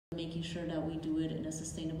making sure that we do it in a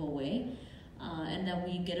sustainable way, and that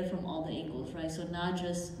we get it from all the angles, right? So not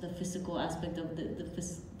just the physical aspect of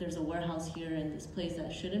there's a warehouse here in this place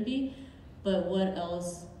that shouldn't be, but what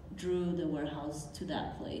else drew the warehouse to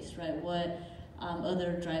that place, right? What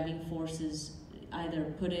other driving forces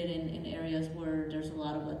either put it in areas where there's a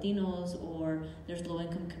lot of Latinos or there's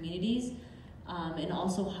low-income communities, and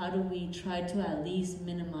also how do we try to at least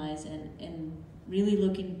minimize and really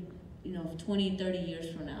looking, 20, 30 years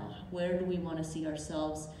from now, where do we want to see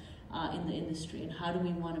ourselves in the industry, and how do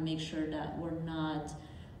we want to make sure that we're not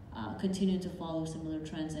continuing to follow similar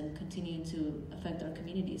trends and continuing to affect our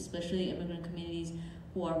communities, especially immigrant communities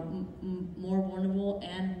who are more vulnerable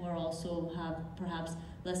and who are also have perhaps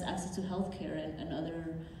less access to healthcare and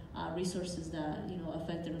other resources that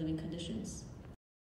affect their living conditions.